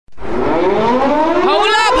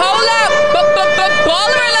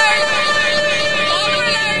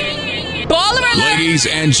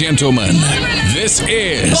and gentlemen, this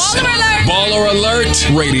is Baller Alert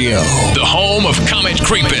Radio, the home of comment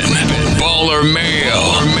creeping, baller mail,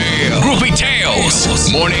 groupie tales,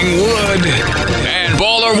 morning wood, and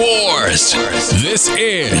baller wars. This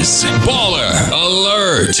is Baller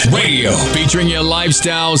Alert Radio, featuring your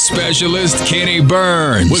lifestyle specialist Kenny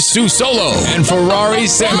Burns with Sue Solo and Ferrari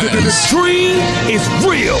Simmons. The dream is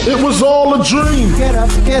real. It was all a dream. Get up,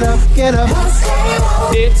 get up, get up.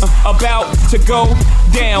 It's about to go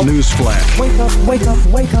down. Newsflash. Wake up, wake up,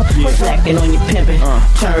 wake up. Yeah. Slacking on your pimping.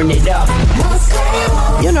 Turn it up.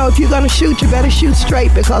 You know, if you're going to shoot, you better shoot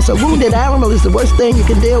straight, because a wounded animal is the worst thing you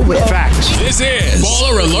can deal with. Facts. This is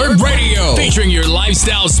Baller Alert Radio, featuring your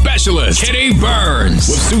lifestyle specialist Kenny Burns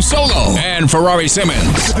with Sue Solo and Ferrari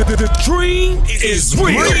Simmons. The dream is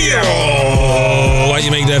real. Why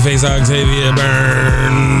you make that face, Octavia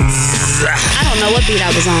Burns? I don't know what beat I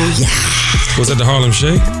was on. Was that the Harlem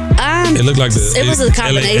Shake? It looked like it was a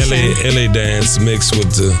combination. LA dance mixed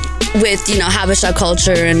with the... With, Habesha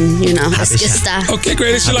culture and, Skista. Okay,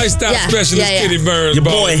 great. It's your lifestyle specialist, Kenny Burns, your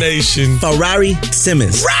Baller boy, Nation. Ferrari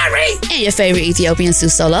Simmons. And your favorite Ethiopian, Sue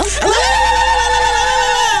Solo. I'm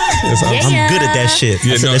good at that shit.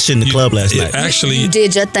 I said that shit in the club last night. Actually, you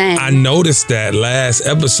did your thing. I noticed that last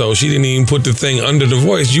episode. She didn't even put the thing under the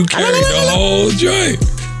voice. You carried the whole joint.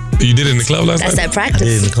 You did it in the club last night? That's that practice. I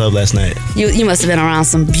did it in the club last night. You must have been around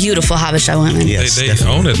some beautiful Habesha women. Yes, they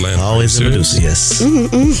own Atlanta. Always in Medusa, yes.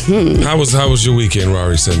 Mm-hmm. How was your weekend,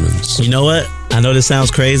 Rory Simmons? You know what? I know this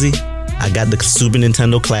sounds crazy. I got the Super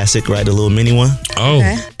Nintendo Classic, right? The little mini one. Oh.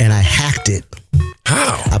 Okay. And I hacked it.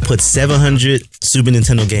 How? I put 700 Super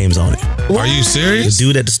Nintendo games on it. What? Are you serious? The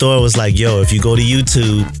dude at the store was like, yo, if you go to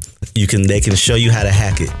YouTube, they can show you how to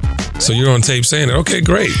hack it. So you're on tape saying it. Okay,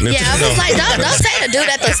 great. Yeah, I was like, don't say the dude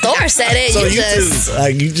at the store said it. So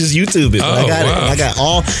you just YouTube it. Oh, I got it. I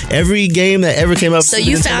got every game that ever came up. So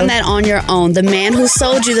you found that on your own. The man who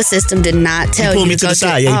sold you the system did not tell you. He pulled me to the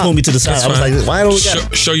side. Yeah, he pulled me to the side. I was like, why don't we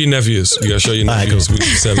got show your nephews? You gotta show your nephews. We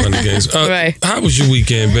 700 games. Right. How was your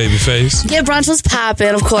weekend, babyface? Yeah, brunch was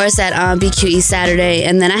popping, of course, at BQE Saturday,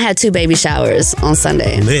 and then I had 2 baby showers on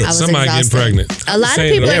Sunday. Lit. I was Somebody exhausted. getting pregnant. A lot of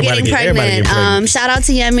people are getting pregnant. Shout out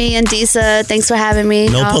to Yemi and Disa. Thanks for having me.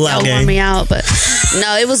 No pull-out y'all game. wore me out, but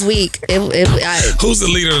no, it was weak. Who's the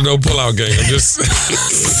leader of the no pull-out game? I'm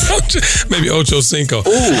just maybe Ocho Cinco. Ooh.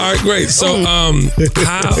 All right, great. So,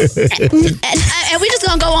 how? And we just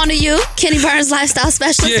gonna go on to you, Kenny Burns, lifestyle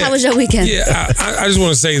specialist. Yeah. How was your weekend? Yeah, I just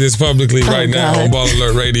want to say this publicly right now on Baller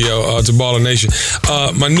Alert Radio to Baller Nation.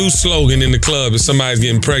 My new slogan in the club is "Somebody's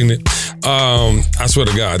getting pregnant." I swear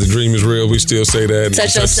to God, the dream is real. We still say that.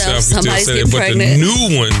 Touch yourself. Somebody's getting but pregnant. The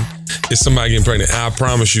new one is somebody getting pregnant. I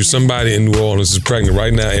promise you, somebody in New Orleans is pregnant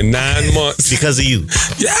right now in 9 months. Because of you.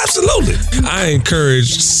 Yeah, absolutely. I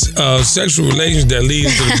encourage sexual relations that lead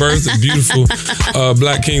to the birth of beautiful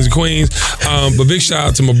black kings and queens. But big shout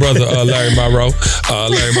out to my brother, Larry Monroe.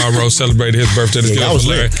 Larry Monroe celebrated his birthday. That was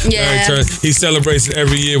Larry. Larry he celebrates it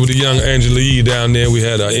every year with the young Angela Yee down there. We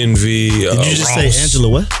had Envy. Did you just Ross. say Angela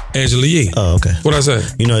what? Angela Yee. Oh, okay. What'd I say?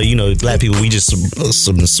 You know, black people, we just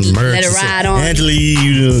submerge. Let it ride on. Angela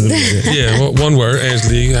Yee. Yeah, one word,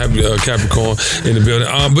 Angela Yee, happy Capricorn in the building.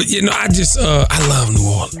 But I love New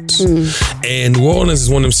Orleans. And New Orleans is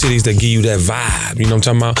one of them cities that give you that vibe. You know what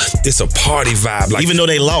I'm talking about? It's a party vibe. Like, even though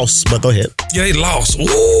they lost, but go ahead. Yeah, they lost.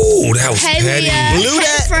 Ooh, that was petty.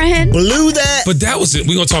 Blew that. But that was it.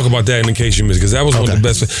 We're going to talk about that in case you missed, because that was one of the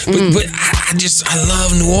best. But I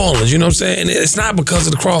love New Orleans. You know what I'm saying? And it's not because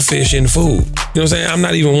of the crawfish and the food. You know what I'm saying? I'm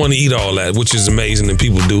not even one to eat all that, which is amazing and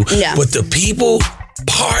people do. Yeah. But the people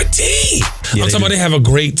party. Yeah, I'm talking about they have a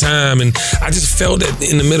great time, and I just felt that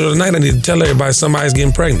in the middle of the night I need to tell everybody somebody's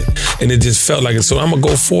getting pregnant, and it just felt like it. So I'm gonna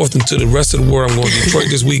go forth into the rest of the world. I'm going to Detroit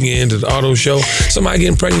this weekend to the auto show. Somebody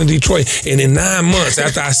getting pregnant in Detroit, and in 9 months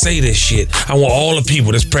after I say this shit, I want all the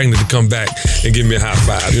people that's pregnant to come back and give me a high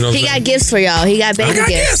five. You know what He I'm saying? got gifts for y'all. He got baby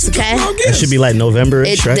gifts. Okay, It should be like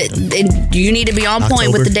November-ish, right? You need to be on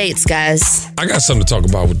point with the dates, guys. I got something to talk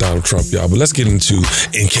about with Donald Trump, y'all, but let's get into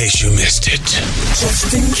In Case You Missed It.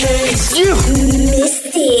 Just in case you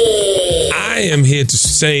missed it. I am here to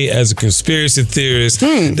say, as a conspiracy theorist,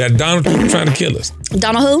 that Donald Trump is trying to kill us.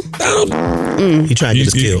 Donald who? Donald. He trying to get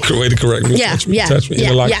us killed. Way to correct me. Yeah, Touch me. yeah, Touch me. yeah,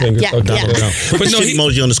 Interlock yeah, fingers. yeah, Okay, yeah. Put the shit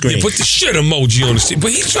emoji on the screen. Yeah, put the shit emoji on the screen.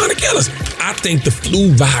 But he's trying to kill us. I think the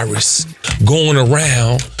flu virus going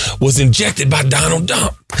around was injected by Donald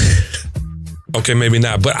Trump. Okay, maybe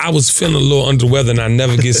not. But I was feeling a little under the weather, and I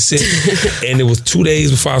never get sick. And it was 2 days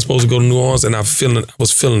before I was supposed to go to New Orleans, and I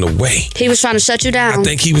was feeling the way. He was trying to shut you down. I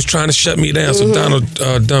think he was trying to shut me down. So Donald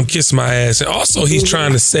Trump kissed my ass. And also, he's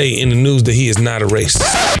trying to say in the news that he is not a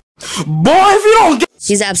racist. Boy, if you don't get...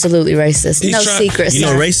 He's absolutely racist. He's no secrets. You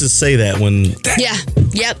know, racists say that when... Yeah.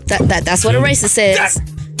 Yep. That's what a racist says.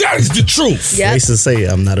 That is the truth. Yep. Racists say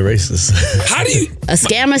I'm not a racist. How do you... A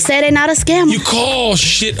scammer say they're not a scammer. You call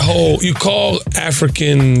shithole, you call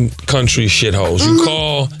African countries shitholes. You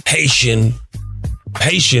call Haitians,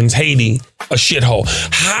 Haiti, a shithole.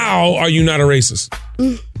 How are you not a racist?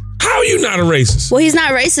 How are you not a racist? Well, he's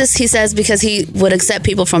not racist, he says, because he would accept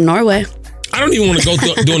people from Norway. I don't even want to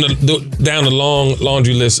go down the long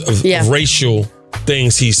laundry list of racial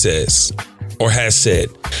things he says or has said.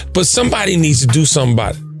 But somebody needs to do something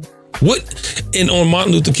about it. On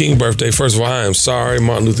Martin Luther King's birthday, first of all, I am sorry,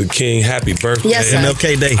 Martin Luther King. Happy birthday. Yes, sir.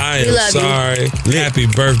 MLK Day. I am sorry. Happy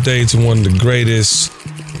birthday to one of the greatest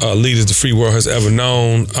leaders the free world has ever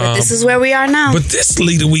known. But this is where we are now. But this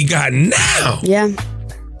leader we got now. Yeah.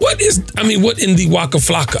 What in the Waka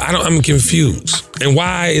Flocka? I'm confused. And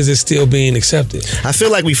why is it still being accepted? I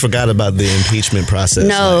feel like we forgot about the impeachment process.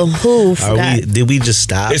 No, who forgot? Did we just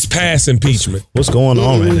stop? It's past impeachment. What's going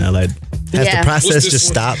on right now? Like, has the process just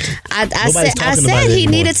stopped? I said he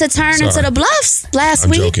needed to turn into the bluffs last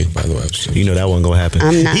week. I'm joking, by the way. You know that wasn't going to happen.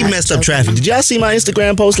 I'm not. He messed up traffic. Did y'all see my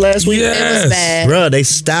Instagram post last week? Yes. It was bad. Bruh, they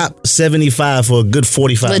stopped 75 for a good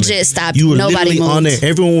 45 minutes. Legit stopped. You were Nobody literally on there.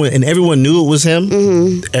 Everyone knew it was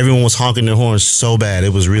him. Everyone was honking their horns so bad.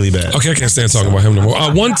 It was really bad. Okay, I can't stand talking about him no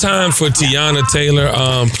more. One time for Tiana Taylor,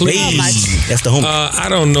 please. That's the homie. I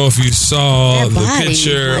don't know if you saw the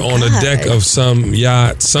picture on a deck of some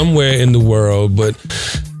yacht somewhere in the world, but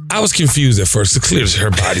I was confused at first. Clearly,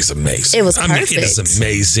 her body's amazing. It was perfect. It is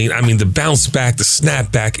amazing. I mean, the bounce back, the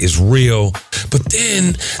snap back is real. But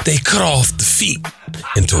then they cut off the feet.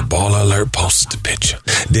 Into a baller alert, posted the picture.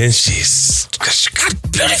 Then she got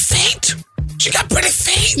pretty feet. She got pretty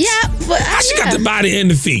feet. Yeah, but she got the body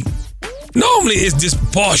and the feet. Normally, it's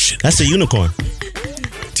disproportionate. That's a unicorn.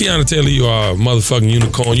 Tiana Taylor, you are a motherfucking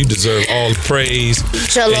unicorn. You deserve all the praise.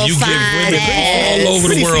 And you give women all over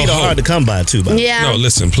the world feet are hard to come by, too. Yeah. No,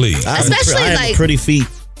 listen, please. Especially I have pretty feet.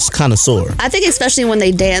 It's kind of sore. I think especially when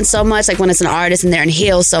they dance so much, like when it's an artist and they're in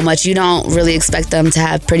heels so much, you don't really expect them to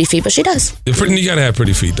have pretty feet, but she does. You gotta have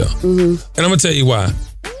pretty feet, though. And I'm gonna tell you why.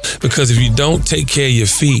 Because if you don't take care of your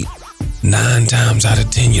feet, 9 times out of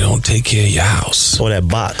 10, you don't take care of your house. Or that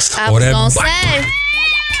box. I was gonna say.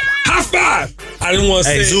 High five! I didn't want to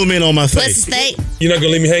say. Hey, zoom in on my face. Let's stay. You're not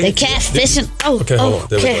gonna leave me hanging? They catfishing. Okay, hold on.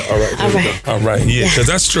 There we go. All right. Yeah, because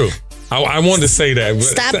that's true. I wanted to say that. But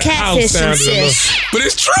stop catfishing, sis. But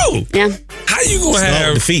it's true. Yeah. How you gonna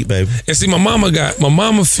have the feet, baby? And see, my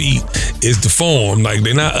mama feet is deformed. Like,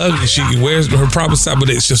 they're not ugly. She wears her proper size, but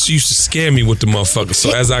she used to scare me with the motherfucker.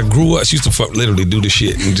 So as I grew up, she used to literally do the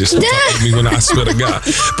shit and just fuck with me when I swear to God.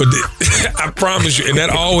 But I promise you, and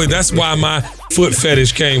that's why my foot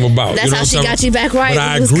fetish came about. That's how she got you back right.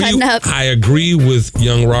 But I agree with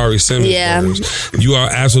young Rari Simmons. Yeah. You are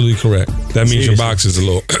absolutely correct. That means your box is a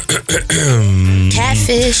little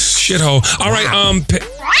catfish. Shithole. All right,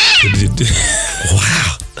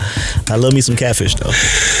 wow. I love me some catfish, though.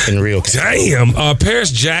 In real catfish. Damn.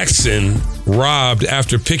 Paris Jackson robbed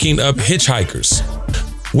after picking up hitchhikers.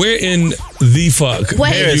 Where in the fuck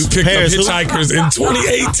did you pick up hitchhikers in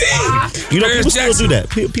 2018? You know, people still do that.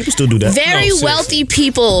 People still do that. Very wealthy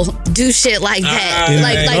people do shit like that.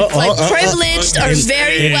 Like privileged or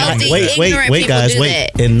very wealthy, ignorant people do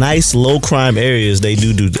that. In nice, low-crime areas, they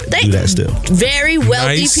do that still. Very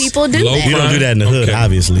wealthy people do that. You don't do that in the hood,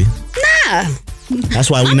 obviously. Nah. That's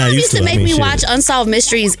why we not used to. My mom used to make me watch Unsolved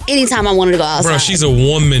Mysteries anytime I wanted to go outside. Bro, she's a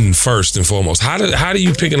woman first and foremost. How do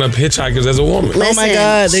you picking up hitchhikers as a woman? Listen, oh my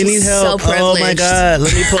God, they need help. So privileged. Oh my God,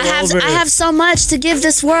 let me pull over. I have so much to give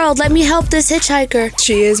this world. Let me help this hitchhiker.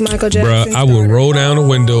 She is Michael Jackson. Bro, I will roll down the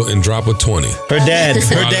window and drop a 20. Her dad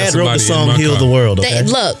wrote the song "Heal the World." Okay?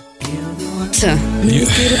 Look.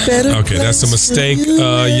 Okay, that's a mistake.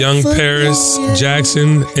 Young Paris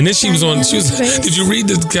Jackson, and then she was. Did you read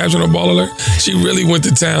the caption on Ball Alert? She really went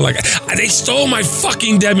to town. Like, they stole my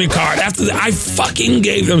fucking debit card after I fucking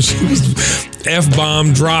gave them. She was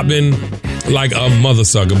F-bomb dropping like a mother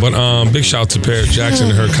sucker. But big shout out to Paris Jackson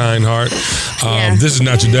and her kind heart. This is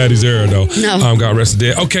not your daddy's era though. No. God rest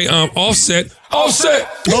his dead. Okay, Offset.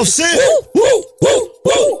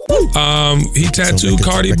 He tattooed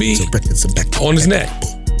Cardi B on his neck.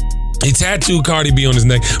 He tattooed Cardi B on his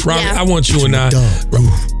neck. Robbie, I want you and I.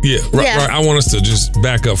 I want us to just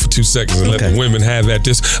back up for 2 seconds and let the women have at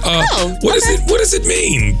this. What does it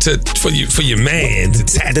mean for your man to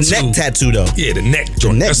tattoo? The neck tattoo, though. Yeah, the neck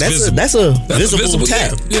joint. That's a visible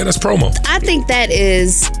tat. Yeah, that's promo. I think that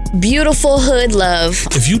is beautiful hood love.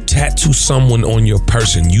 If you tattoo someone on your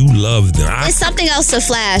person, you love them. It's something else to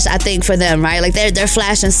flash, I think, for them, right? Like they're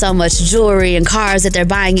flashing so much jewelry and cars that they're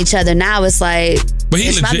buying each other. Now it's like,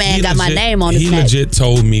 my man got my name on his neck. He legit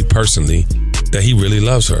told me personally that he really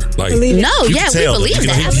loves her. Like, we believe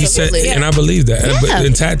that. He said, and I believe that. Yeah.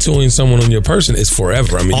 But tattooing someone on your person is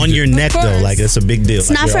forever. I mean, on your neck though, like it's a big deal. It's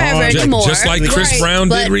not forever anymore. Just like Chris Brown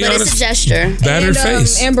did Rihanna's. But it's a gesture. Battered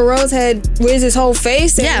face. Amber Rose had Wiz his whole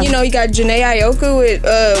face. And, you know, you got Janae Aiko with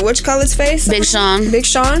what you call his face? Big Sean.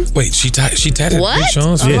 Wait, she tatted Big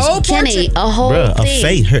Sean's face. A whole portrait. A whole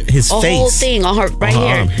thing. His face. A whole thing on her right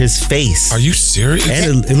here. His face. Are you serious?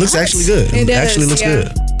 And it looks actually good. It actually looks good.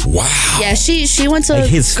 Wow. Yeah, she went to a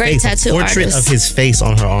great tattoo portrait artist. of his face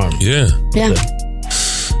on her arm. Yeah.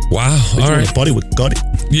 Wow. All right. Party with Cardi.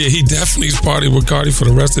 Yeah, he definitely is party with Cardi for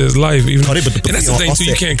the rest of his life. And that's the thing too.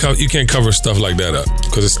 You can't cover stuff like that up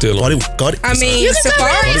because it's still on. I mean,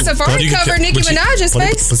 Safari covered Nicki Minaj's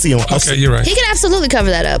face. Okay, you're right. He can absolutely cover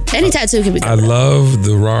that up. Any tattoo can be covered. I love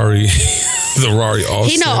the Rari. The Rari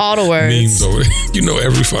Offset. He know all the words. Memes over there. You know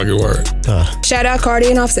every fucking word. Shout out Cardi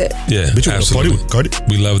and Offset. Yeah, absolutely. Cardi.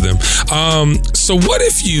 We love them. So what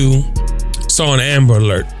if you saw an Amber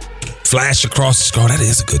Alert flash across the skull? That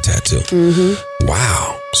is a good tattoo. Mm-hmm.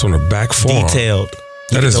 Wow. It's on the back forearm. Detailed.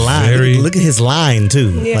 That is very... Look at his line,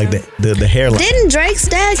 too. Yeah. Like the hairline. Didn't Drake's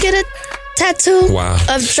dad get a tattoo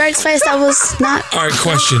of Drake's face that was not... All right,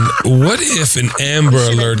 question. What if an Amber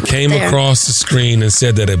Alert came across the screen and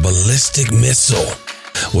said that a ballistic missile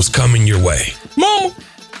was coming your way? Mama!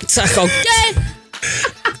 It's like, okay.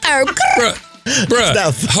 Bruh,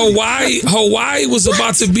 Hawaii was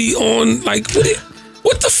about to be on, like,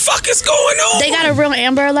 what the fuck is going on? They got a real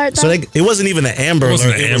Amber Alert, though? So it wasn't even an Amber Alert.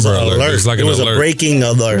 It was an Amber Alert. It was like an alert. A breaking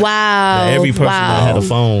alert. Wow. Every person that had a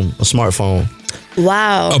smartphone.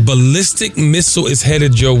 Wow. A ballistic missile is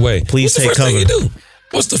headed your way. Please take cover.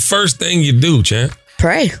 What's the first thing you do, champ?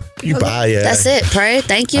 Pray. You buy it. That's it. Pray.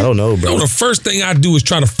 Thank you. I don't know, bro. No, the first thing I do is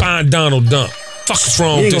try to find Donald Dump. Fuck's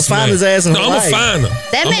wrong with this man? Find his ass in Hawaii. I'm gonna find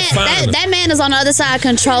him. That man is on the other side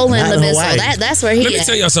controlling the missile. That's where he is. Let me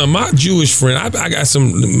tell y'all something. My Jewish friend, I got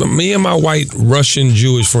me and my white Russian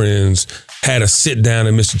Jewish friends had a sit down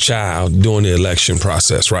in Mr. Child during the election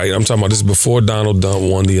process, right? I'm talking about this before Donald Trump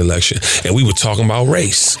won the election. And we were talking about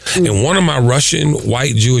race. And one of my Russian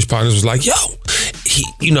white Jewish partners was like, yo,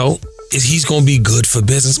 he's going to be good for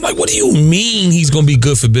business. I'm like, what do you mean he's going to be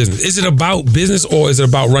good for business? Is it about business or is it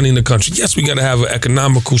about running the country? Yes, we got to have an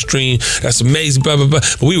economical stream. That's amazing, blah, blah, blah.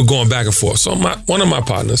 But we were going back and forth. So one of my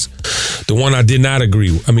partners, the one I did not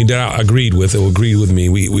agree with, that I agreed with or agreed with me,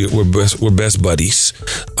 we're best buddies.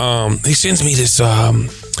 He sends me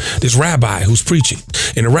this rabbi who's preaching.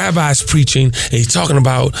 And the rabbi's preaching and he's talking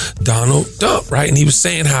about Donald Trump, right? And he was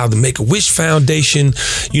saying how the Make-A-Wish Foundation,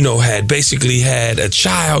 had a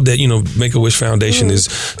child that, Make-A-Wish Foundation is,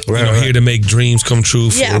 here to make dreams come true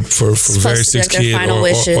for very sick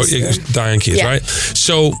kids or dying kids, right?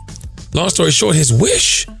 So, long story short, his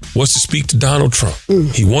wish was to speak to Donald Trump.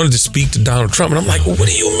 He wanted to speak to Donald Trump. And I'm like, well, what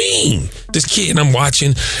do you mean? This kid, and I'm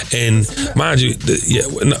watching, and mind you,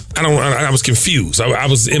 I was confused. I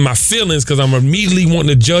was in my feelings because I'm immediately wanting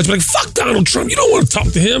to judge. Like, fuck Donald Trump. You don't want to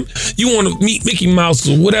talk to him. You want to meet Mickey Mouse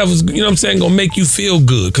or whatever's, going to make you feel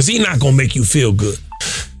good because he's not going to make you feel good.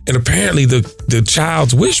 And apparently the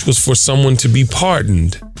child's wish was for someone to be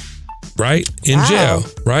pardoned. Right? In jail,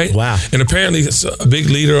 right? Wow. And apparently it's a big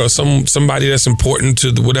leader or somebody that's important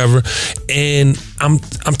to the whatever. And I'm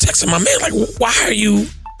texting my man, like, why are you,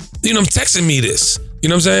 texting me this? You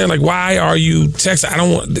know what I'm saying? Like, why are you texting? I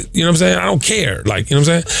don't want, you know what I'm saying? I don't care. Like, you know what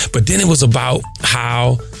I'm saying? But then it was about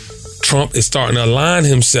how Trump is starting to align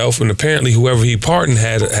himself, and apparently whoever he pardoned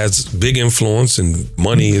has big influence, and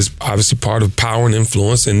money is obviously part of power and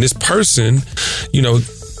influence. And this person,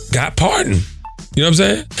 got pardoned. You know what I'm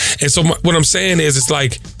saying? And so what I'm saying is, it's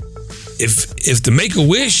like, if the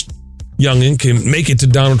Make-A-Wish youngin can make it to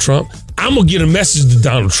Donald Trump, I'm going to get a message to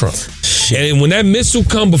Donald Trump. Shit. And when that missile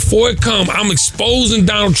before it come, I'm exposing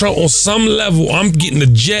Donald Trump on some level. I'm getting the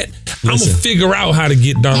jet. I'm going to figure out how to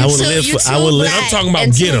get Donald Trump. I'm talking about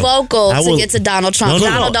get him. Vocal to get to Donald Trump.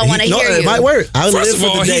 Donald don't want to hear you. It might work. I would live First of for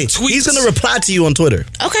all, the day. He's going to reply to you on Twitter.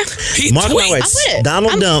 Okay. Mark my words.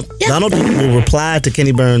 Donald Trump will reply to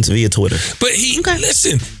Kenny Burns via Twitter. But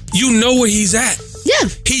listen, you know where he's at. Yeah.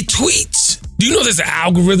 He tweets. Do you know there's an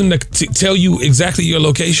algorithm that tell you exactly your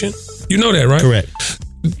location? You know that, right? Correct.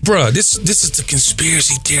 Bruh, this is the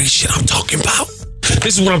conspiracy theory shit I'm talking about.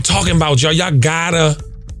 This is what I'm talking about, y'all. Y'all gotta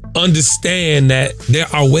understand that there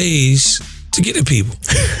are ways to get at people.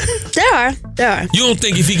 There are. You don't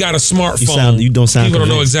think if he got a smartphone, you don't sound people don't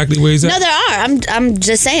know convinced. exactly where he's at? No, there are. I'm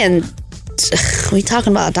just saying. We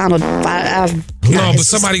talking about Donald. No, but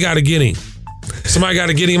somebody got to get him. Somebody got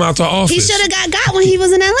to get him out to office. He should have got when he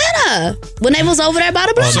was in Atlanta. When they was over there by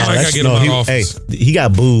the bridge. Somebody got to get him out of office. Hey, he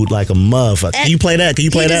got booed like a motherfucker. Can you play that? He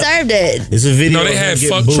deserved it. It's a video. No, they had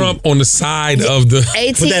fuck Trump on the side of the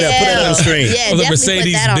ATL. Put that on the screen. Yeah, of the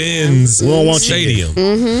definitely Mercedes-Benz stadium.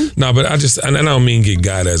 Mm-hmm. No, but and I don't mean get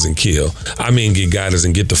guided as in kill. I mean get guided as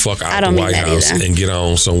in get the fuck out of the White House and get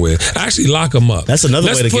on somewhere. Actually lock him up. That's another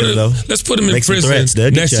way to get it, though. Let's put him in Make some prison threats,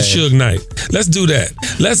 next to Suge Knight. Let's do that.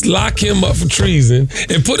 Let's lock him up for treason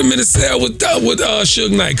and put him in a cell with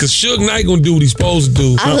Suge Knight, because Suge Knight gonna do what he's supposed to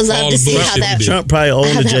do. I would love to see how that Trump probably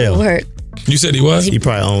owns the jail. Work. You said he was? He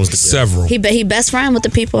probably owns the jail. Several. He best friend with the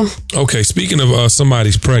people. Okay, speaking of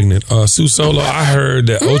somebody's pregnant, Sue Solo, I heard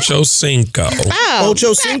that Ocho Cinco.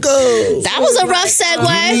 Ocho Cinco. That was a rough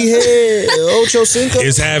segue. Yeah, Ocho Cinco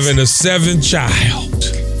is having a 7th child.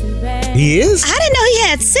 He is? I didn't know he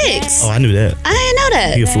had 6. Oh, I knew that. I didn't know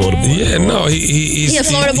that. He a Florida boy. Yeah, no, he's a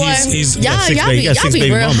Florida boy. Y'all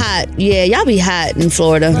be real hot. Yeah, y'all be hot in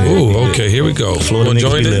Florida. Ooh, okay, here we go. Florida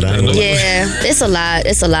join it. Yeah, it's a lot.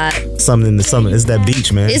 It's a lot. Something in the summer. It's that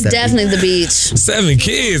beach, man. It's definitely the beach. 7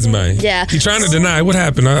 kids, man. Yeah. He trying to deny. What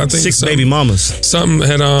happened? I think 6 baby mamas. Something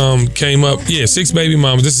had came up. Yeah, 6 baby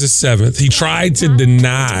mamas. This is his 7th. He tried to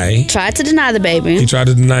deny. The baby. He tried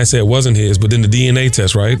to deny, said it wasn't his, but then the DNA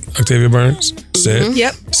test, right? Octavia Burns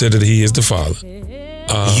said that he is the father.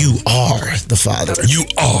 You are the father. You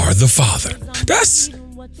are the father. That's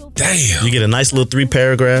damn. You get a nice little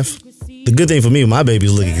 3-paragraph. The good thing for me, my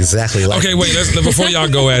babies look exactly like. Okay, wait. Let's before y'all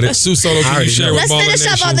go at it. Sue Solo, can you share with Baller Let's finish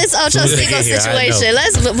Nation? up on this Ocho Cinco situation.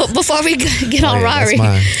 Let's before we get on Rari.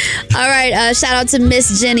 All right. Shout out to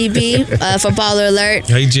Miss Jenny B for Baller Alert.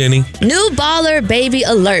 Hey, Jenny. New Baller Baby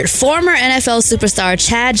Alert. Former NFL superstar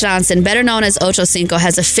Chad Johnson, better known as Ocho Cinco,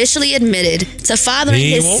 has officially admitted to fathering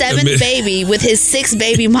his 7th baby with his 6th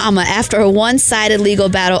baby mama after a one-sided legal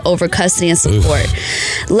battle over custody and support.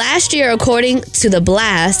 Last year, according to The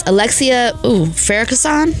Blast, Alexia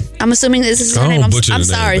Farrakhan, I'm assuming this is her name. I'm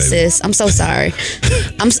sorry, sis. I'm so sorry.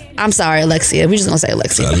 I'm sorry, Alexia. We're just gonna say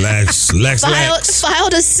Alexia.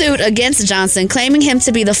 Filed a suit against Johnson, claiming him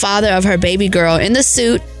to be the father of her baby girl. In the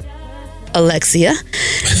suit, Alexia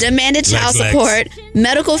demanded child support,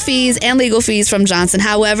 medical fees, and legal fees from Johnson.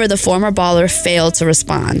 However, the former baller failed to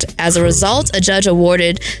respond. As a result, a judge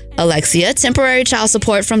awarded Alexia temporary child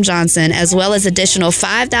support from Johnson, as well as additional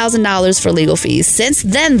 $5,000 for legal fees. Since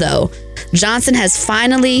then, though, Johnson has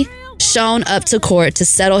finally shown up to court to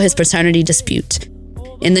settle his paternity dispute.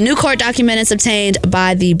 In the new court documents obtained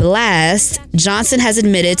by The Blast, Johnson has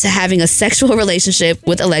admitted to having a sexual relationship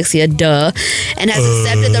with Alexia, and has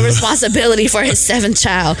accepted the responsibility for his 7th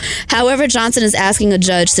child. However, Johnson is asking a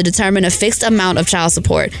judge to determine a fixed amount of child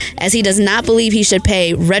support, as he does not believe he should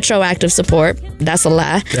pay retroactive support. That's a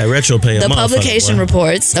lie. That retro pay. The publication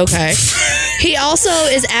reports. Okay. He also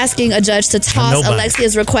is asking a judge to toss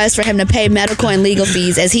Alexia's request for him to pay medical and legal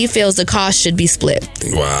fees, as he feels the cost should be split.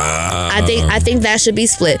 Wow. I think that should be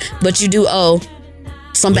split, but you do owe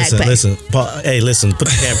some back pay. Listen, put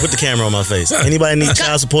the camera on my face. Anybody need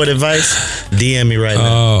child support advice? DM me right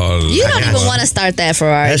now. You don't even want to start that,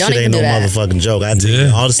 Ferrari. That don't shit even ain't do no that. motherfucking joke. I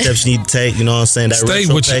did all the steps you need to take. You know what I'm saying? That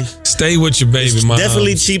stay with your baby mom.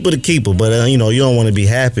 Definitely cheaper to keep her, but you don't want to be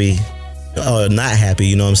happy or not happy.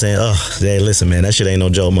 You know what I'm saying? Oh, hey, listen, man, that shit ain't no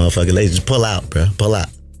joke, motherfucker. Ladies, just pull out, bro. Pull out.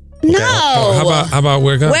 Okay. No. How about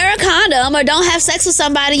wear a condom? Wear a condom, or don't have sex with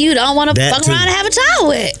somebody you don't want to fuck around and have a child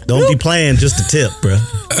with. Don't be playing just the tip, bro.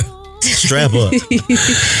 Strap up.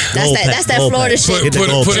 That's that Florida shit. Put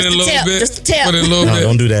it in a little bit. Just a tip. Put it in a little bit.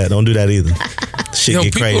 Don't do that. Don't do that either. Shit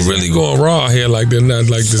get people crazy. Really going raw here, like they're not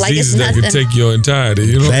like diseases that can take your entirety.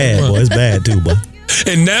 You know, bad boy. It's bad too, boy.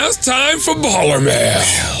 And now it's time for Baller Mail.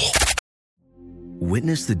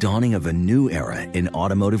 Witness the dawning of a new era in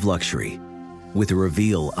automotive luxury, with a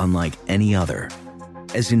reveal unlike any other,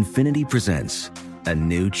 as Infiniti presents a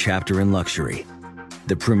new chapter in luxury,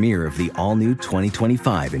 the premiere of the all-new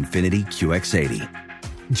 2025 Infiniti QX80.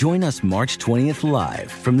 Join us March 20th live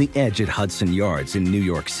from the Edge at Hudson Yards in New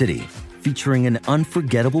York City, featuring an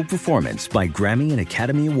unforgettable performance by Grammy and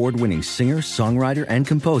Academy Award-winning singer, songwriter, and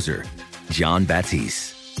composer, Jon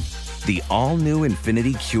Batiste. The all-new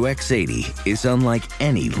Infiniti QX80 is unlike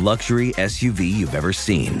any luxury SUV you've ever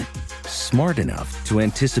seen. Smart enough to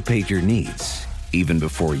anticipate your needs, even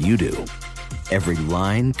before you do. Every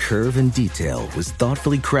line, curve, and detail was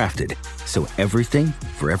thoughtfully crafted so everything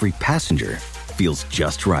for every passenger feels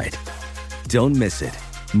just right. Don't miss it.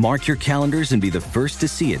 Mark your calendars and be the first to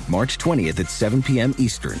see it March 20th at 7 p.m.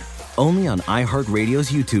 Eastern, only on iHeartRadio's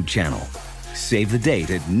YouTube channel. Save the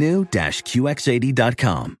date at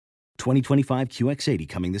new-QX80.com. 2025 QX80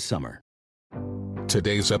 coming this summer.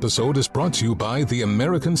 Today's episode is brought to you by the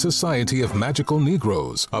American Society of Magical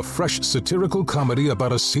Negroes, a fresh satirical comedy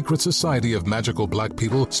about a secret society of magical black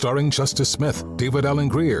people starring Justice Smith, David Allen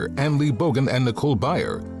Greer, Ann Lee Bogan, and Nicole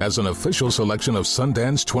Byer. As an official selection of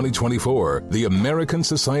Sundance 2024, the American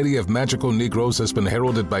Society of Magical Negroes has been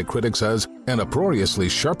heralded by critics as an uproariously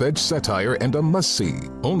sharp-edged satire and a must-see.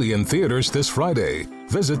 Only in theaters this Friday.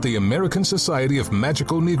 Visit the American Society of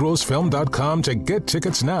Magical Negroes Film.com to get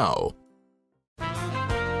tickets now.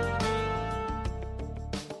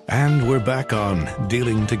 And we're back on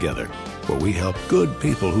Dealing Together, where we help good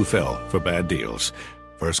people who fell for bad deals.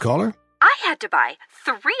 First caller? I had to buy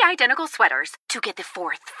 3 identical sweaters to get the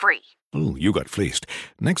 4th free. Ooh, you got fleeced.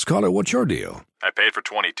 Next caller, what's your deal? I paid for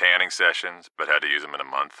 20 tanning sessions, but had to use them in a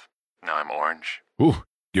month. Now I'm orange. Ooh,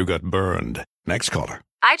 you got burned. Next caller.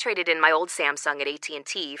 I traded in my old Samsung at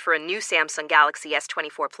AT&T for a new Samsung Galaxy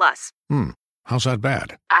S24 Plus. How's that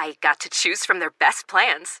bad? I got to choose from their best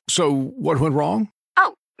plans. So, what went wrong?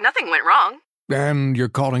 Oh, nothing went wrong. And you're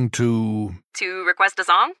calling to... To request a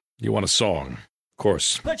song? You want a song? Of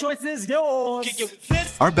course. The choice is yours.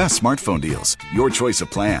 Our best smartphone deals. Your choice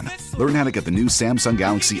of plan. Learn how to get the new Samsung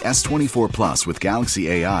Galaxy S24 Plus with Galaxy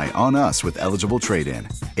AI on us with eligible trade-in.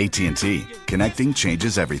 AT&T. Connecting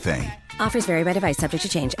changes everything. Offers vary by device, subject to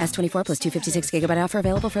change. S24 plus 256 gigabyte offer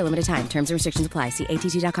available for a limited time. Terms and restrictions apply. See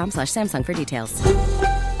att.com/Samsung for details.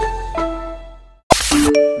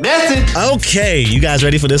 Message. Okay, you guys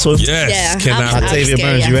ready for this one? Yes. Yeah, Octavia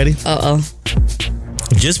Burns, you ready? Uh-oh.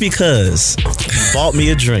 Just because you bought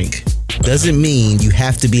me a drink doesn't mean you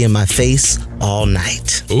have to be in my face all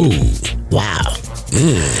night. Ooh. Wow.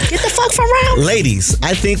 Get the fuck from around. Ladies,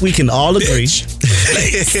 I think we can all agree.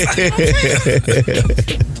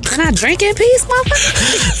 Can I drink in peace,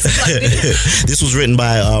 motherfucker? This was written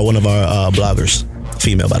by one of our bloggers.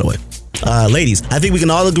 Female, by the way. Ladies, I think we can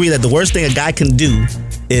all agree that the worst thing a guy can do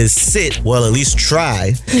is sit, well, at least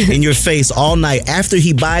try, in your face all night after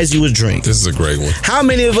he buys you a drink. This is a great one. How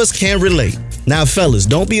many of us can relate? Now, fellas,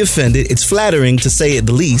 don't be offended. It's flattering, to say it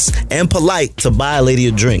the least, and polite to buy a lady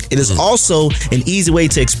a drink. It is also an easy way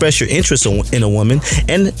to express your interest in a woman,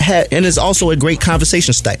 and is also a great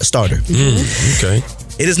conversation starter. Okay.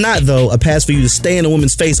 It is not, though, a pass for you to stay in a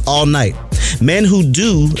woman's face all night. Men who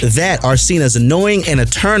do that are seen as annoying and a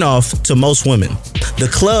turnoff to most women. The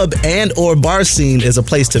club and or bar scene is a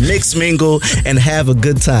place to mix, mingle, and have a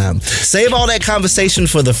good time. Save all that conversation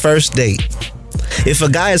for the first date. If a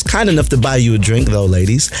guy is kind enough to buy you a drink, though,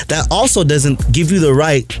 ladies, that also doesn't give you the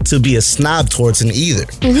right to be a snob towards him either.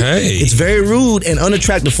 Hey. It's very rude and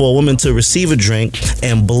unattractive for a woman to receive a drink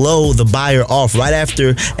and blow the buyer off right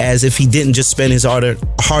after, as if he didn't just spend his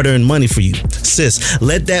hard-earned money for you. Sis,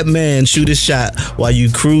 let that man shoot his shot while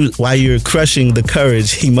you're crushing the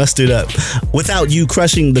courage he mustered up. Without you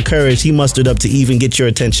crushing the courage he mustered up to even get your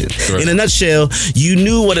attention. Right. In a nutshell, you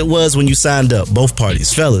knew what it was when you signed up, both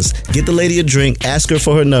parties. Fellas, get the lady a drink, ask her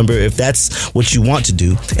for her number if that's what you want to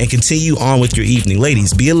do, and continue on with your evening.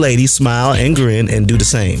 Ladies, be a lady, smile and grin, and do the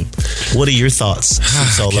same. What are your thoughts,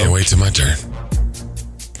 Solo? Can't wait till my turn.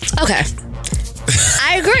 Okay.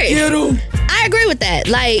 I agree. I agree with that.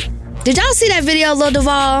 Like, did y'all see that video Lil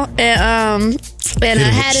Duval and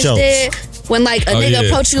Haddish did? When like a nigga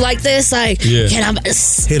approach you like this, like, can I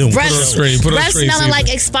hit him, breath smelling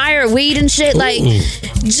like expired weed and shit. Ooh. Like,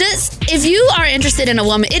 just if you are interested in a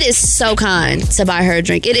woman, it is so kind to buy her a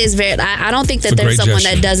drink. It is very. I don't think that there's someone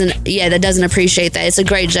that doesn't appreciate that. It's a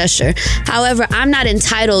great gesture. However, I'm not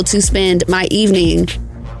entitled to spend my evening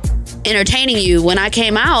entertaining you when I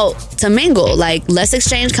came out to mingle. Like, let's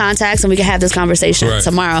exchange contacts and we can have this conversation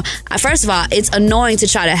tomorrow. First of all, it's annoying to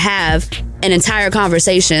try to have an entire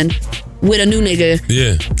conversation with a new nigga.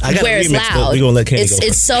 Yeah. Where it's loud.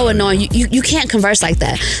 It's so annoying. You can't converse like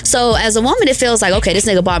that. So as a woman, it feels like, okay, this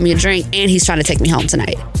nigga bought me a drink and he's trying to take me home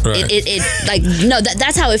tonight. Right.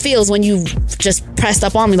 That's how it feels when you just pressed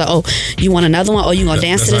up on me like, oh, you want another one? Oh, you gonna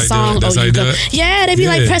dance to this song? Yeah, they be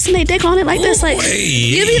like pressing their dick on it like this. Like,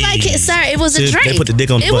 you be like, sir, it was a drink. They put the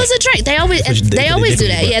dick on the butt. It was a drink. They always do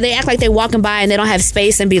that. Yeah, they act like they're walking by and they don't have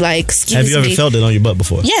space and be like, excuse me. Have you ever felt it on your butt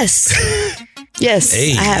before? Yes. Yes,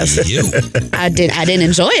 I have. I didn't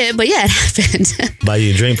enjoy it, but yeah, it happened. Buy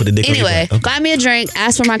you a drink, put the dick on your Anyway, butt. buy me a drink,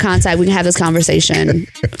 ask for my contact. We can have this conversation.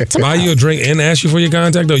 Buy you a drink and ask you for your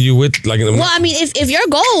contact, or you with like? Well, I mean, if your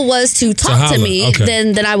goal was to talk to me, okay.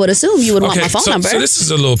 then I would assume you would want my phone number. So this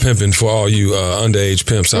is a little pimping for all you underage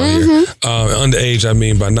pimps out here. Underage, I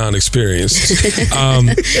mean by non-experienced.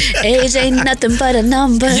 Age ain't nothing but a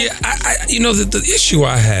number. Yeah, the issue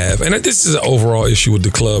I have, and this is an overall issue with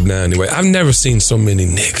the club now anyway, I've never seen so many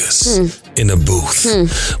niggas in a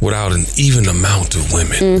booth without an even amount of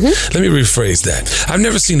women. Let me rephrase that. I've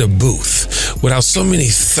never seen a booth without so many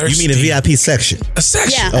thirsty... You mean a VIP section? A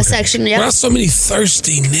section. Yeah, a section, yeah. Without so many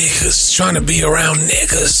thirsty niggas trying to be around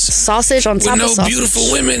niggas. Sausage on top of sausage. With no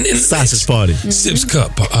beautiful women in the sausage party. Sips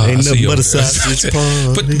cup. Ain't nothing but a sausage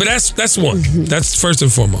party. But that's one. That's first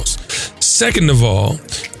and foremost. Second of all,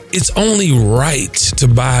 it's only right to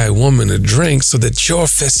buy a woman a drink so that your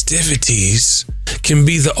festivities can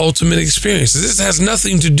be the ultimate experience. This has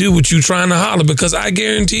nothing to do with you trying to holler, because I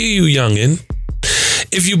guarantee you, youngin',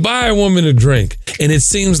 if you buy a woman a drink and it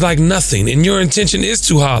seems like nothing and your intention is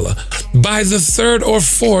to holler, by the third or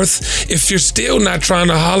fourth, if you're still not trying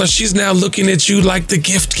to holler, she's now looking at you like the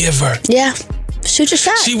gift giver. Yeah. Shoot your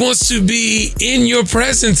shot. She wants to be in your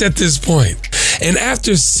presence at this point. And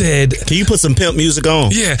after said... Can you put some pimp music on?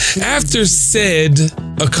 Yeah. After said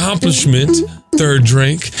accomplishment, third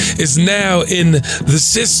drink, is now in the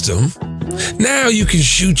system, now you can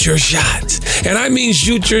shoot your shot. And I mean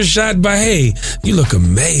shoot your shot by, hey, you look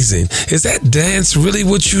amazing. Is that dance really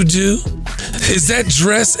what you do? Is that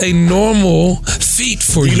dress a normal feat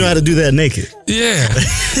for you? You know how to do that naked? Yeah.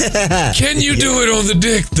 Can you do it on the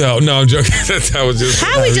dick, though? No, I'm joking. That was just...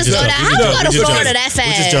 How we just go to Florida that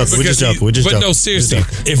fast? We're just joking. But no, seriously,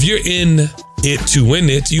 if you're in it to win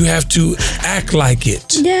it, you have to act like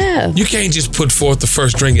it. Yeah. You can't just put forth the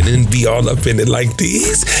first drink and then be all up in it like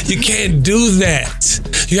these. You can't do that.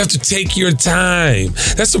 You have to take your time.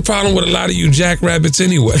 That's the problem with a lot of you jackrabbits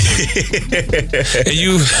anyway.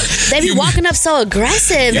 And they be walking up so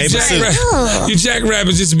aggressive. You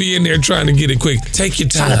jackrabbits just be in there trying to get it quick. Take your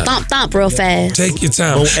time. Trying to thump real fast. Take your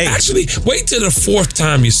time. Actually, wait till the fourth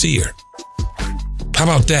time you see her. How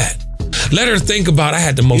about that? Let her think about, I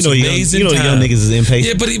had the most amazing time. Young niggas is impatient.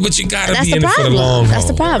 Yeah, but you gotta be in it for the long haul. That's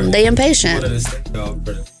the problem. They impatient.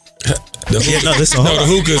 The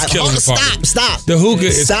hookah is killing the party. Stop. The hookah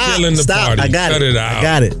is killing the party. I got Cut it. it out. I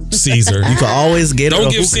got it. Caesar. You can always get Don't a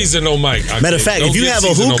give hookah. Caesar no mic. Matter of fact, if you have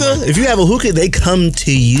a hookah, they come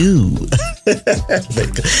to you.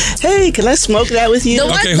 Hey, can I smoke that with you? The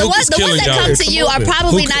ones that come to you are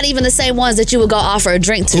probably not even the same ones that you would go offer a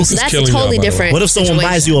drink to. So that's a totally different. What if someone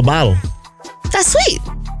buys you a bottle? That's sweet.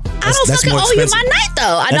 I don't fucking owe you my night,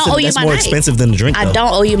 though. I don't owe you my night. That's more expensive than a drink, though. I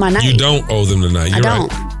don't owe you my night. You don't owe them the night. You're right.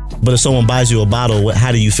 But if someone buys you a bottle,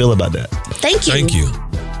 how do you feel about that? Thank you. Thank you.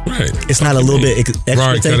 Right. It's not a little bit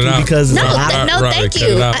extra thank you because thank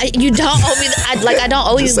you. You don't owe me. I don't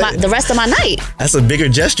owe you the rest of my night. That's a bigger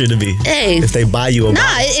gesture to me. Hey, if they buy you a bottle.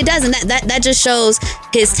 It doesn't. That just shows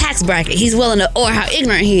his tax bracket. He's willing to, or how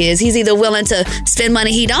ignorant he is. He's either willing to spend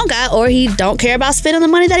money he don't got, or he don't care about spending the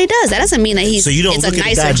money that he does. That doesn't mean that he's. So you don't it's look a at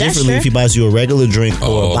nicer the guy gesture. differently if he buys you a regular drink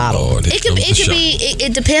or a bottle. Lord, it could be.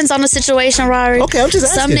 It depends on the situation, Rory. Okay, I'm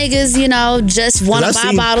just asking. Some niggas, just want to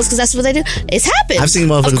buy bottles because that's what they do. It's happened. I've seen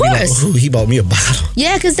motherfuckers be like, "Oh, he bought me a bottle."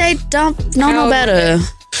 Yeah, because they don't know no better.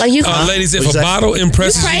 Like you, ladies, if a bottle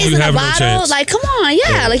impresses you, you have no chance. Like, come on,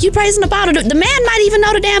 like you praising the bottle. The man might even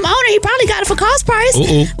know the damn owner. He probably got it for cost price.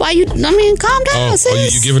 Why you? I mean, calm down,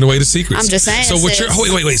 sis. You giving away the secrets. I'm just saying. So what you're?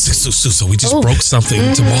 Wait, so we just broke something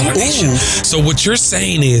to Baller Nation. So what you're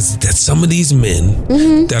saying is that some of these men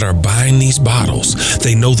that are buying these bottles,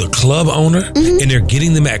 they know the club owner and they're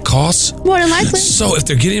getting them at cost. More than likely. So if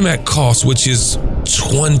they're getting them at cost, which is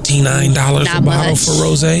 $29 a bottle for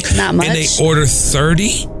rosé, not much, and they order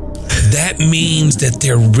 30. That means that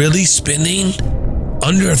they're really spending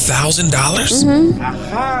under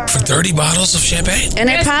 $1,000 for 30 bottles of champagne, and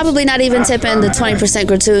they're probably not even tipping the 20%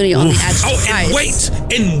 gratuity on the actual price.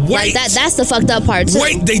 And wait, like that's the fucked up part too.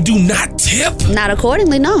 Wait, they do not tip? Not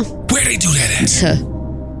accordingly, no. Where they do that at?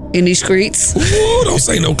 In these streets. Ooh, don't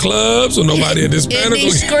say no clubs or nobody at this panel. In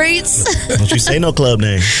these streets. Don't you say no club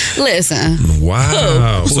name. Listen.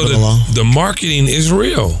 Wow. So the marketing is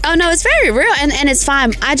real. Oh, no, it's very real. And it's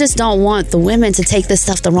fine. I just don't want the women to take this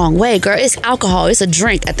stuff the wrong way. Girl, it's alcohol. It's a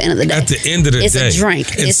drink at the end of the day. At the end of the day. It's a drink.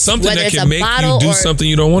 It's something that can make you do something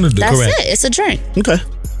you don't want to do. That's it. It's a drink. Okay.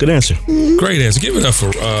 Good answer. Great answer. Give it up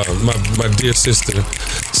for my dear sister,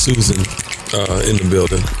 Susan, in the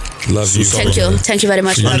building. Love you. Thank you very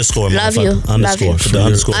much. Underscore. Love you. Underscore.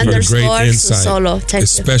 Love you. Underscore. Great insight, solo. Thank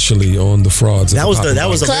especially on the frauds. That was a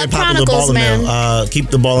very popular baller mail. Keep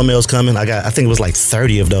the baller mails coming. I think it was like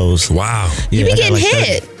 30 of those. Wow. You be getting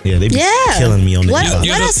hit. Yeah, they be killing me on the What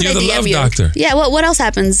else do they DM you? Doctor. Yeah, what else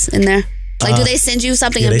happens in there? Like, do they send you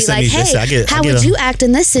something and be like, hey, how would you act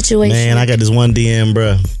in this situation? Man, I got this one DM,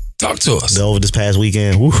 bro. Talk to us. Over this past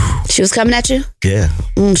weekend. Woo. She was coming at you? Yeah.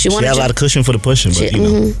 She had a lot of cushion for the pushing, but you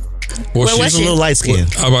know. Well, she's a little light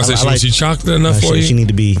skinned. I was about to say, was she chocolate enough for you? She need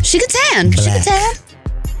to be. She could tan. Black. She could tan.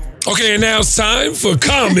 Okay, and now it's time for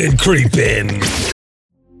Comment Creepin'.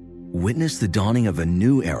 Witness the dawning of a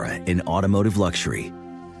new era in automotive luxury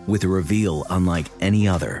with a reveal unlike any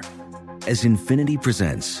other as Infiniti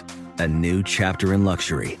presents a new chapter in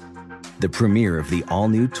luxury, the premiere of the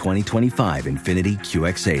all-new 2025 Infiniti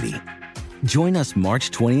QX80. Join us March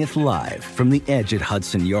 20th live from the Edge at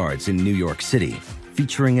Hudson Yards in New York City,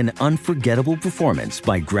 featuring an unforgettable performance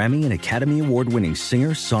by Grammy and Academy Award-winning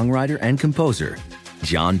singer, songwriter, and composer,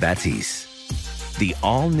 Jon Batiste. The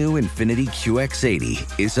all-new Infiniti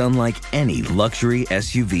QX80 is unlike any luxury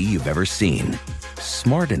SUV you've ever seen.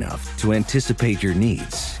 Smart enough to anticipate your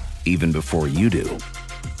needs, even before you do.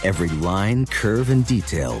 Every line, curve, and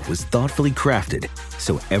detail was thoughtfully crafted,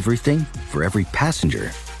 so everything for every passenger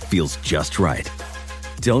feels just right.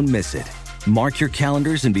 Don't miss it. Mark your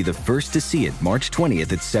calendars and be the first to see it March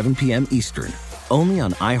 20th at 7 p.m. Eastern, only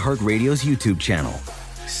on iHeartRadio's YouTube channel.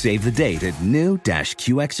 Save the date at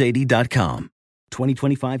new-QX80.com.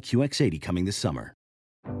 2025 QX80 coming this summer.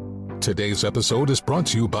 Today's episode is brought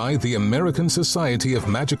to you by the American Society of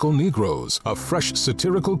Magical Negroes, a fresh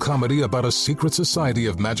satirical comedy about a secret society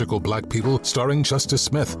of magical black people starring Justice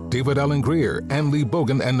Smith, David Allen Greer, Ann Lee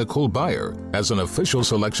Bogan, and Nicole Byer. As an official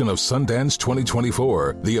selection of Sundance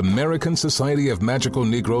 2024, the American Society of Magical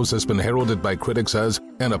Negroes has been heralded by critics as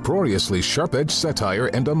an uproariously sharp-edged satire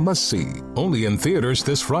and a must-see. Only in theaters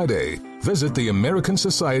this Friday. Visit the American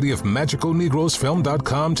Society of Magical Negroes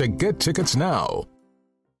Film.com to get tickets now.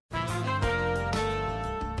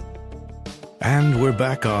 And we're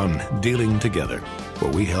back on Dealing Together,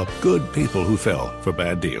 where we help good people who fell for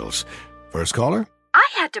bad deals. First caller? I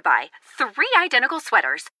had to buy 3 identical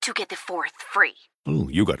sweaters to get the 4th free. Ooh,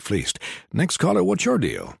 you got fleeced. Next caller, what's your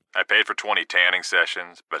deal? I paid for 20 tanning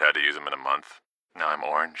sessions, but had to use them in a month. Now I'm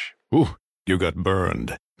orange. Ooh, you got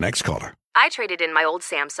burned. Next caller. I traded in my old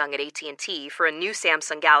Samsung at AT&T for a new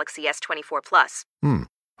Samsung Galaxy S24 Plus.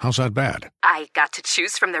 How's that bad? I got to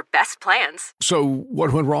choose from their best plans. So,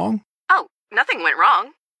 what went wrong? Oh, nothing went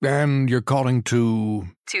wrong. And you're calling to...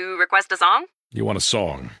 To request a song? You want a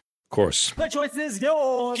song. Of course. The choice is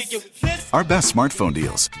yours. Our best smartphone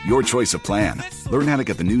deals. Your choice of plan. Learn how to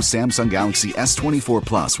get the new Samsung Galaxy S24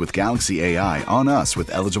 Plus with Galaxy AI on us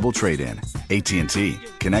with eligible trade-in. AT&T.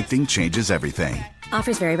 Connecting changes everything.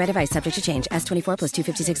 Offers vary by device, subject to change. S24 plus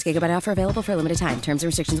 256 gigabyte offer available for a limited time. Terms and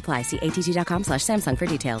restrictions apply. See att.com/Samsung for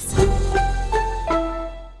details.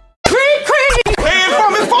 Paying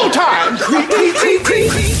from his full time.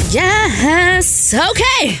 Yes.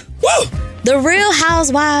 Okay. Woo! The Real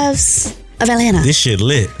Housewives of Atlanta. This shit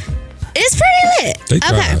lit. It's pretty lit. They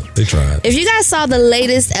tried. They tried. If you guys saw the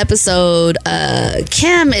latest episode,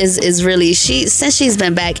 Kim is really, since she's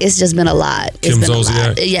been back, it's just been a lot. It's been a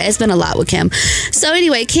lot. Yeah, it's been a lot with Kim. So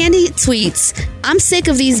anyway, Candy tweets, "I'm sick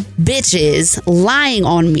of these bitches lying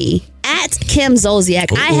on me." At Kim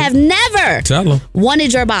Zolciak, I have never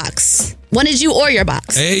wanted your box. Wanted you or your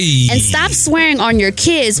box. Hey. And stop swearing on your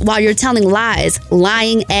kids while you're telling lies.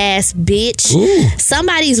 Lying ass bitch. Ooh.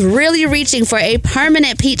 Somebody's really reaching for a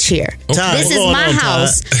permanent peach here. Okay. This is my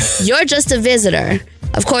house. You're just a visitor.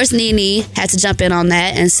 Of course, Nene had to jump in on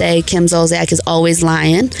that and say Kim Zolciak is always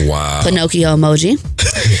lying. Wow. Pinocchio emoji.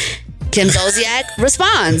 Kim Zolciak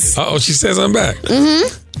responds. Uh-oh, she says I'm back.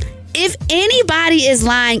 Mm-hmm. If anybody is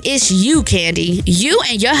lying, it's you, Candy. You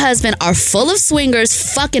and your husband are full of swingers,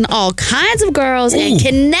 fucking all kinds of girls, and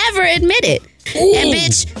can never admit it. Ooh. And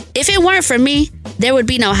bitch, if it weren't for me, there would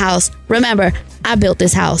be no house. Remember, I built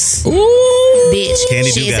this house. Ooh. Bitch, Candy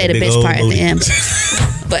she didn't say the bitch part at the end.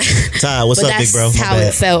 But Ty, what's up, big bro? That's how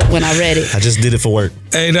it felt when I read it. I just did it for work.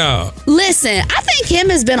 Hey, no. Listen, I think Kim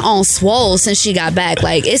has been on swole since she got back.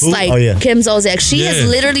 Like, it's Kim Zolciak. She has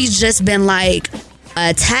literally just been like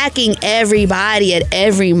attacking everybody at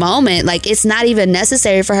every moment. Like, it's not even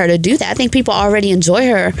necessary for her to do that. I think people already enjoy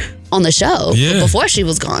her on the show before she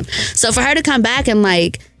was gone. So for her to come back and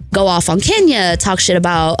like go off on Kenya, talk shit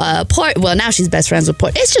about Port. Well, now she's best friends with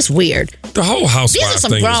Port. It's just weird. The whole housewife thing. These are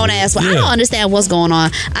some thing grown ass. I don't understand what's going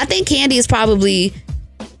on. I think Candy is probably.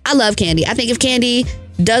 I love Candy. I think if Candy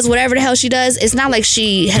does whatever the hell she does, it's not like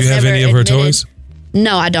she has never. Do you have any of her toys?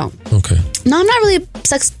 No, I don't. Okay. No, I'm not really a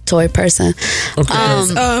sex toy person. Okay.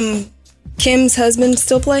 Does Kim's husband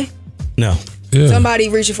still play? No. Yeah. Somebody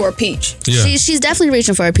reaching for a peach. Yeah. She's definitely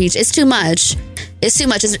reaching for a peach. It's too much. It's too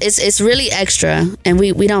much. It's really extra, and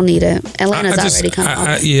we don't need it. Atlanta's already come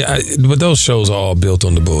on. But those shows are all built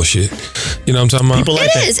on the bullshit. You know what I'm talking about? People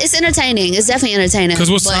like that. It's entertaining. It's definitely entertaining. Because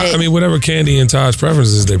whatever Candy and Todd's preference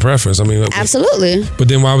is their preference. I mean, absolutely. But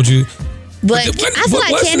then why would you? But I feel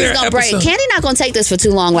like Candy's gonna break. Candy not gonna take this for too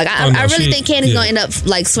long. Like I really think Candy's gonna end up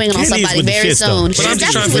like swinging on somebody very soon. But I'm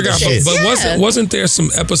just trying to figure out. But wasn't there some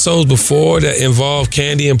episodes before that involved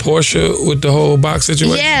Candy and Portia with the whole box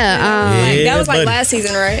situation? Yeah, that was like last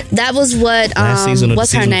season, right? That was what.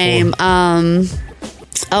 What's her name?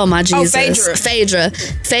 Oh my Jesus! Phaedra.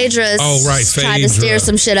 Phaedra's tried to steer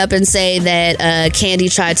some shit up and say that Candy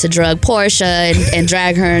tried to drug Portia and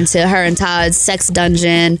drag her into her and Todd's sex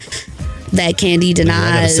dungeon. That Candy denies.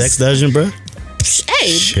 I got a sex dungeon, bro.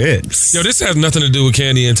 Hey. Shit. Yo, this has nothing to do with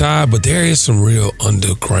Candy and Todd, but there is some real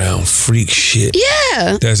underground freak shit.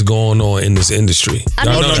 Yeah. That's going on in this industry.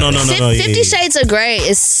 No. 50 Shades of Grey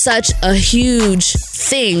is such a huge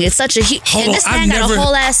thing. It's such a huge. And this man got a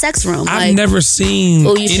whole ass sex room. I've never seen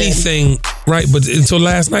anything. Right, but until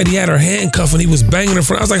last night, he had her handcuffed and he was banging her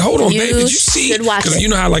front. I was like, hold on, babe, did you see? Because you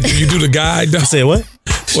know how like you do the guide. I said what?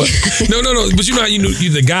 What? No. But you know how you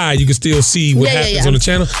the guide, you can still see what happens on the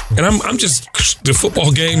channel. And I'm just the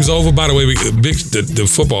football game's over. By the way, the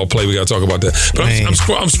football play, we gotta talk about that. But I'm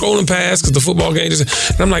scrolling past because the football game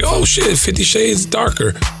and I'm like, oh shit, 50 Shades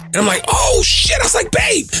Darker. And I'm like, oh shit. I was like,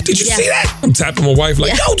 babe, did you see that? I'm tapping my wife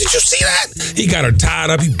like, yo, did you see that? He got her tied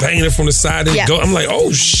up. He banging her from the side. And I'm like,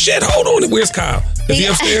 oh shit, hold on. Where's Kyle? Is he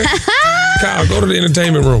upstairs? Kyle, go to the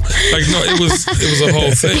entertainment room. Like, no, it was a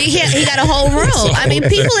whole thing. He got a whole room. I mean,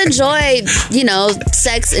 people enjoy,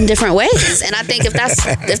 sex in different ways. And I think if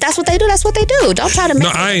that's what they do, that's what they do. Don't try to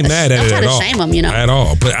make I ain't mad at it at all. Don't try to shame them, At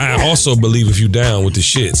all. But I also believe if you down with the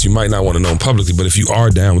shits, you might not want to know them publicly, but if you are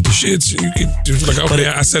down with the shits, you could just like, okay,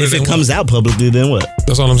 I said if it comes out publicly, then what?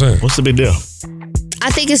 That's all I'm saying. What's the big deal? I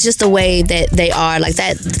think it's just the way that they are, like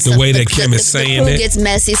that. The way that Kim is saying it gets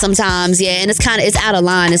messy sometimes, and it's out of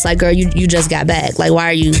line. It's like, girl, you just got back. Like, why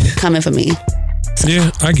are you coming for me? Yeah,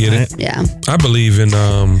 I get it. Yeah, I believe in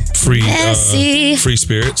free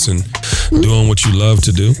spirits and doing what you love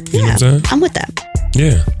to do. You know what I'm saying? I'm with that.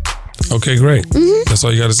 Yeah. Okay, great. Mm-hmm. That's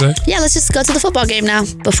all you got to say? Yeah, let's just go to the football game now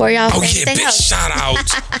before y'all say anything else. Shout out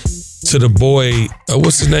to the boy,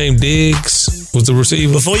 what's his name? Diggs was the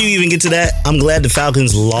receiver. Before you even get to that, I'm glad the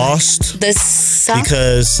Falcons lost.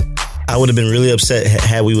 Because I would have been really upset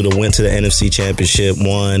had we would have went to the NFC Championship,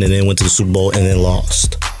 won, and then went to the Super Bowl and then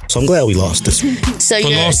lost. So I'm glad we lost this one. So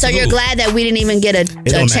you're glad that we didn't even get a chance?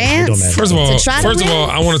 It don't matter. First of all,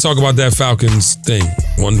 I want to talk about that Falcons thing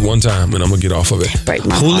one time, and I'm gonna get off of it.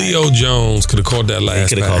 Julio Jones could have caught that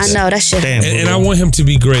last pass. I know that shit. And I want him to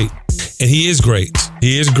be great, and he is great.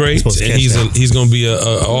 He is great, and he's gonna be a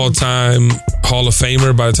all-time Hall of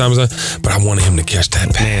Famer by the time it's done. But I wanted him to catch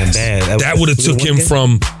that pass. That would have took him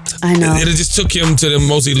from. I know. It just took him to the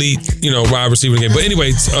most elite, wide receiver in the game. But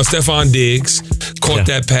anyway, Stephon Diggs caught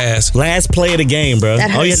that pass. Last play of the game, bro.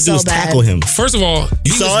 All you had to do was tackle him. First of all,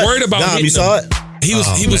 he was worried about hitting him. You saw it?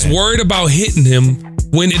 He was worried about hitting him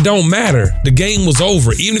when it don't matter. The game was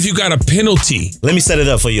over. Even if you got a penalty. Let me set it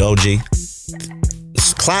up for you, OG.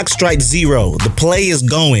 Clock strikes 0. The play is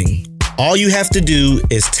going. All you have to do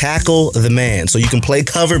is tackle the man so you can play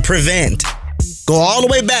cover prevent. Go all the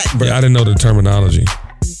way back, bro. Yeah, I didn't know the terminology.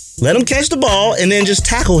 Let him catch the ball and then just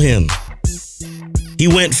tackle him. He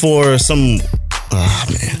went for some. Oh,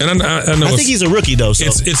 man. And I know. I think he's a rookie, though. So.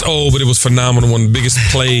 It's old, but it was phenomenal. One of the biggest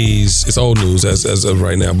plays. It's old news as of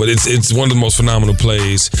right now, but it's one of the most phenomenal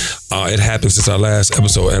plays. It happened since our last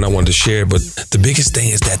episode, and I wanted to share. But the biggest thing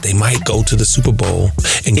is that they might go to the Super Bowl,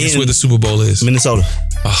 and guess where the Super Bowl is? Minnesota.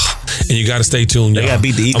 And you got to stay tuned, y'all. They got to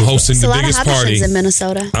beat the Eagles. I'm hosting the biggest party in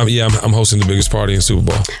Minnesota. I'm hosting the biggest party in Super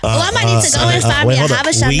Bowl. I might need to go and find me a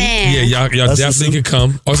Habesha man. Yeah, y'all definitely could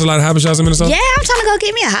come. Oh, it's a lot of Habeshas in Minnesota? Yeah, I'm trying to go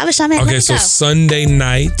get me a Habesha man. Okay, so Sunday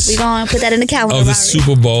night. We're going to put that in the calendar. Of the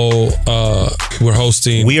Super Bowl, we're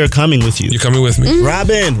hosting. We are coming with you. You're coming with me?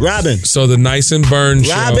 Mm-hmm. Robin. So the Nice and Burn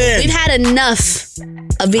show. We've had enough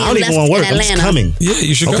of being left in Atlanta. I'm just coming. Yeah,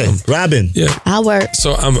 you should come. Robin. Yeah. I'll work.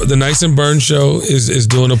 So the Nice and Burn show is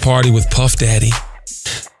doing a party with Puff Daddy,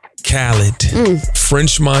 Khaled,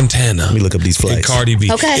 French Montana. Let me look up these flights. And Cardi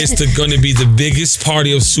B. Okay. It's going to be the biggest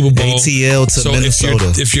party of Super Bowl. ATL to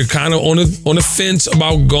Minnesota. If you're kind of on the fence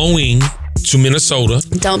about going, to Minnesota.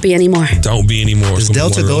 Don't be anymore. Don't be anymore. Does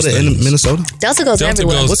Delta go to Minnesota? Delta goes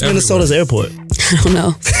everywhere. What's Minnesota's airport? I don't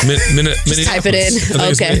know. Just type it in.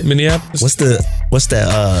 Okay. Minneapolis. What's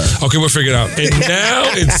that? Okay, we'll figure it out. And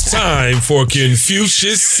now it's time for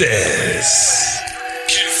Confucius Says.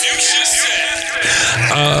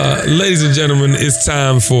 Ladies and gentlemen, it's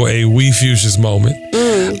time for a We Fuchsias moment.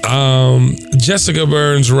 Jessica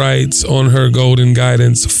Burns writes on her Golden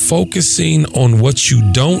Guidance, focusing on what you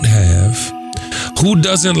don't have, who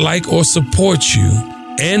doesn't like or support you,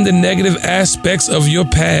 and the negative aspects of your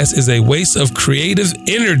past is a waste of creative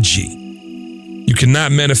energy. You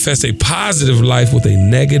cannot manifest a positive life with a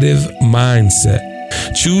negative mindset.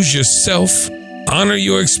 Choose yourself, honor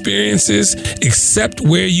your experiences, accept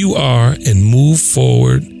where you are, and move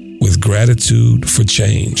forward with gratitude for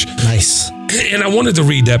change. Nice. And I wanted to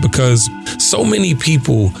read that because so many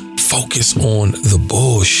people focus on the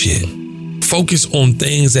bullshit, focus on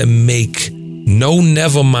things that make no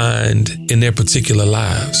never mind in their particular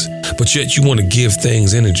lives, but yet you want to give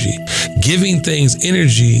things energy. Giving things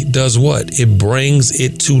energy does what? It brings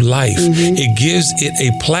it to life. It gives it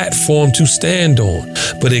a platform to stand on.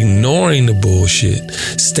 But ignoring the bullshit,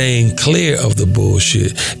 staying clear of the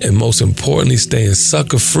bullshit, and most importantly, staying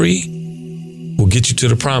sucker free will get you to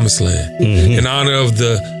the promised land. In honor of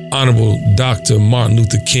the Honorable Dr. Martin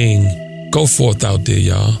Luther King, go forth out there,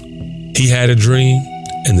 y'all. He had a dream,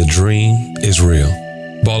 and the dream is real.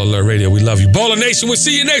 Baller Alert Radio, we love you. Baller Nation, we'll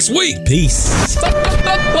see you next week. Peace.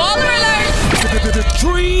 Baller Alert! The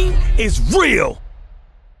dream is real.